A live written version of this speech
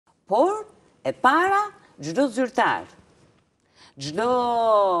Por, e para, çdo zyrtar, çdo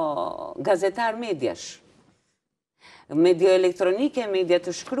gazetar mediash, media elektronike, media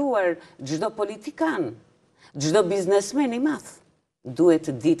të shkruar, çdo politikan, çdo biznesmen i madh, duhet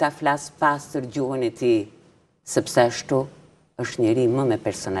të di ta flas pastër gjuhën e tij, sepse ashtu është njeri më me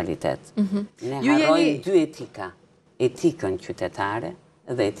personalitet. Ne harrojmë dy etika, etikën qytetare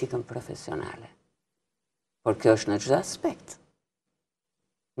dhe etikën profesionale. Por kjo është në çdo aspekt.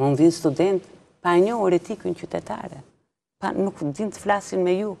 Mund vinë student pa njohur etikën qytetare, pa nuk din të flasin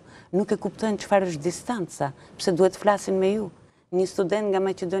me ju, nuk e kuptojnë çfarë është distanca, pse duhet të flasin me ju. Një student nga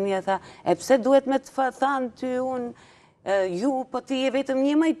Maqedonia tha, e pse duhet me të thanë ty unë, ju, po ti je vetëm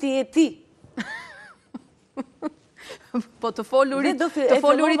një maj, ti e ti. Po të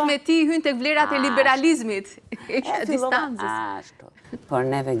folurit me ti hynë tek vlerat e liberalizmit, distancës. Ashtu. Por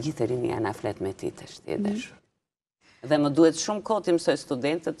neve gjithë rinj janë flet me ti të shtjedesh. Dhe më duhet shumë kohë të mësoj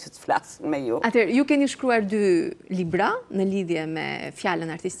studentët që të flasin me ju. Atëherë, ju keni shkruar 2 libra në lidhje me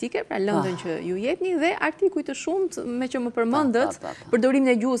fjalën artistike, pra lëndën që ju jepni, dhe artikuj të shumt me që më përmendët, përdorimin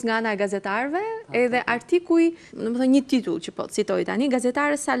e gjuhës nga ana e gazetarëve, edhe artikuj, domethënë një titull që po citoj tani,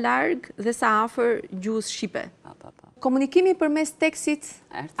 gazetare sa larg dhe sa afër gjuhës shqipe. Komunikimi përmes tekstit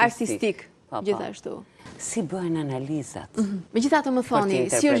artistik, gjithashtu. Si bëhen analizat? Megjithatë më thoni,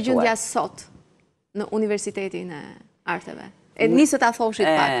 si është gjendja sot në Universitetin e Arteve? E nisë ta thoshit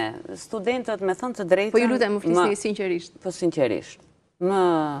pak. Studentët, me thënë të drejtën... Po ju lutem, më flisni sinqerisht. Po sinqerisht. Më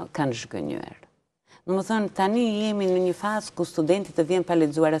kanë zhgënjyer. Në më thënë, tani jemi në një fazë ku studentit të vjen pa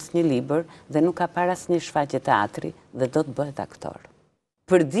lexuar asnjë libër dhe nuk ka parë asnjë shfaqje teatri dhe do të bëhet aktor.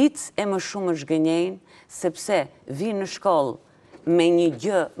 Për ditë e më shumë zhgënjejnë, sepse vinë në shkollë me një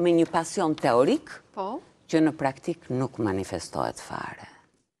gjë, me një pasion teorik, që në praktik nuk manifestohet fare.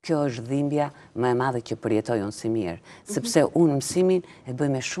 Kjo është dhimbja më e madhe që përjetoj unë si mirë, sepse unë mësimin e bëj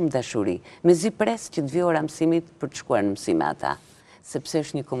me shumë dashuri, me zi pres që të vi ora mësimit për të shkuar në mësime ata, sepse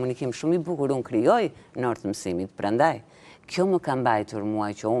është një komunikim shumë i bukur, unë krijoj në orë të mësimit, prandaj. Kjo më ka mbajtur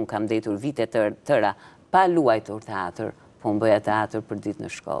mua që unë kam detur vite tëra pa luajtur teatr, po unë bëja teatr për ditë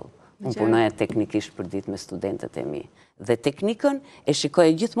në shkollë. Unë punoja teknikisht për ditë me studentët e mi. Dhe teknikën e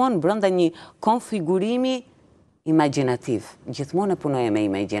shikoja gjithmonë brenda një konfigurimi imaginativ. Gjithmonë e punoja me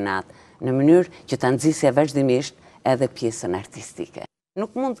imagjinat, në mënyrë që ta nxjisja vazhdimisht edhe pjesën artistike.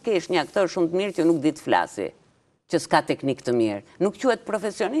 Nuk mund të kesh një aktor shumë të mirë që nuk di të flasi, që s'ka teknik të mirë. Nuk quhet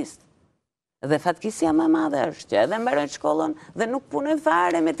profesionist. Dhe fatkeqësia më e madhe është që edhe mbarojnë shkollën dhe nuk punojnë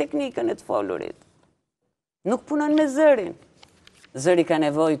fare me teknikën e të folurit. Nuk punojnë me zërin. Zëri ka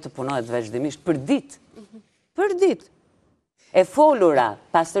nevojë të punohet vazhdimisht për ditë. Për ditë. E folura,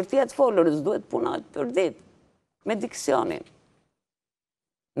 pastërtia të folurës duhet punohet për ditë. Me diksionin,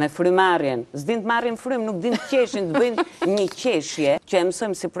 me frymarrjen, s'din të marrin frym, nuk din të qeshin, të bëjnë një qeshje që e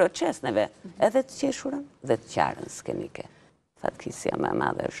mësojmë si proces neve, edhe të qeshurën dhe të qarën skenike. Fatkeqësia më e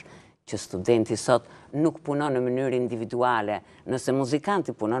madhe është që studenti sot nuk punon në mënyrë individuale, nëse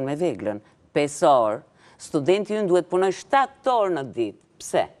muzikanti punon me veglën, 5 orë, studenti ynë duhet punoj 7 orë në ditë.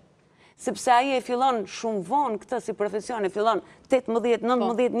 Pse? Sepse ai e fillon shumë vonë këtë si profesion, e fillon 18,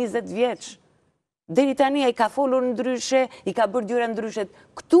 19, 20 vjeç. Deri tani ai ka folur ndryshe, i ka bërë gjëra ndryshe.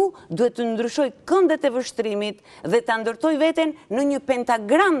 Këtu duhet të ndryshoj këndet e vështrimit dhe ta ndërtoj veten në një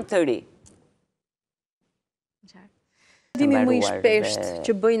pentagram të ri. Dimi më i shpesht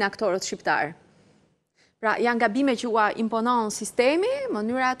që bëjnë aktorët shqiptarë. Pra, janë gabime që ua imponon sistemi,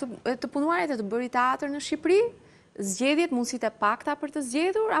 mënyra të punuarit e të bëri teatr në Shqipëri, zgjedhjet, mundësitë e pakta për të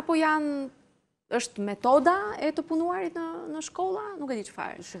zgjedhur, apo është metoda e të punuarit në shkolla? Nuk e di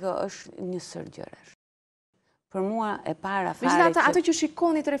çfarë. Shiko, është një sër gjërash. Për mua e para fare Megjithatë, ato që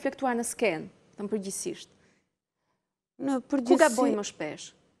shikoni të reflektuar në skenë, të përgjithsisht. Ku gabojnë më shpesh?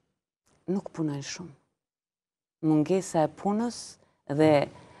 Nuk punojnë shumë. Mungesa e punës dhe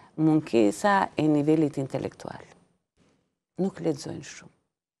mungesa e nivelit intelektual. Nuk lexojnë shumë.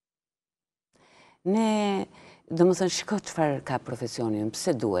 Ne, domethënë, shiko çfarë ka profesioni,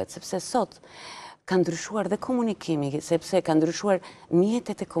 pse duhet, sepse sot ka ndryshuar dhe komunikimi, sepse ka ndryshuar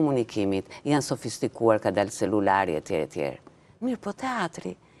mjetet e komunikimit, janë sofistikuar, ka dalë celulari etj. Mirë, po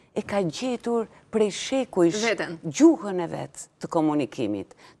teatri e ka gjetur prej shekujsh gjuhën e vet të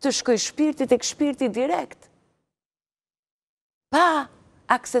komunikimit, të shkoj shpirti tek shpirti direkt, pa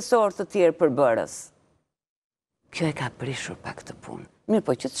aksesor të tjerë përbërës. Kjo e ka prishur pak të punë. Mirë,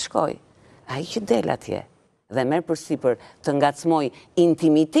 po që të shkoj, ai që del atje, dhe merë përsipër të ngacmoj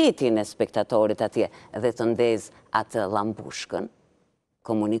intimitetin e spektatorit atje dhe të ndez atë lambushkën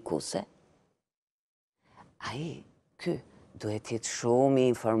komunikuse, ai, ky, duhet jetë shumë i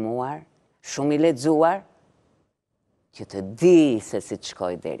informuar, shumë i lexuar, që të di se si të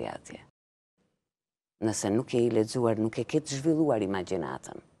shkoj deri atje. Nëse nuk e i lexuar, nuk e ke të zhvilluar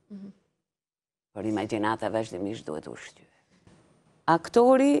imagjinatën. Por imagjinata vazhdimisht duhet ushqyer.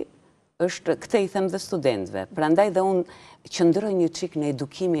 Aktori është, këtë i them dhe studentëve, prandaj dhe unë qëndroj një çik në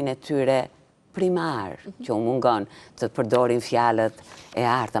edukimin e tyre primar, që u mungon të përdorin fjalët e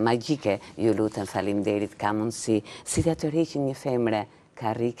arta magjike, ju lutem faleminderit, ka mundësi, si t'ja tërheqin një femre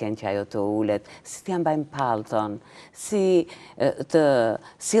karriken që ajo të ulet, si t'ja mbajnë pallton, si të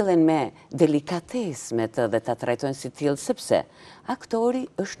sillen me delikatesë me të dhe ta trajtojnë si tillë, sepse aktori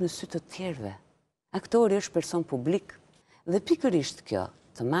është në sy të tjerëve. Aktori është person publik dhe pikërisht kjo,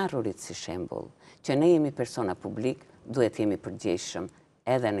 të marrurit si shembull, që ne jemi persona publik, duhet jemi përgjegjshëm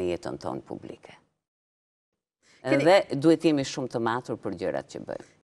edhe në jetën tonë publike. Dhe duhet jemi shumë të matur për gjërat që bëjmë.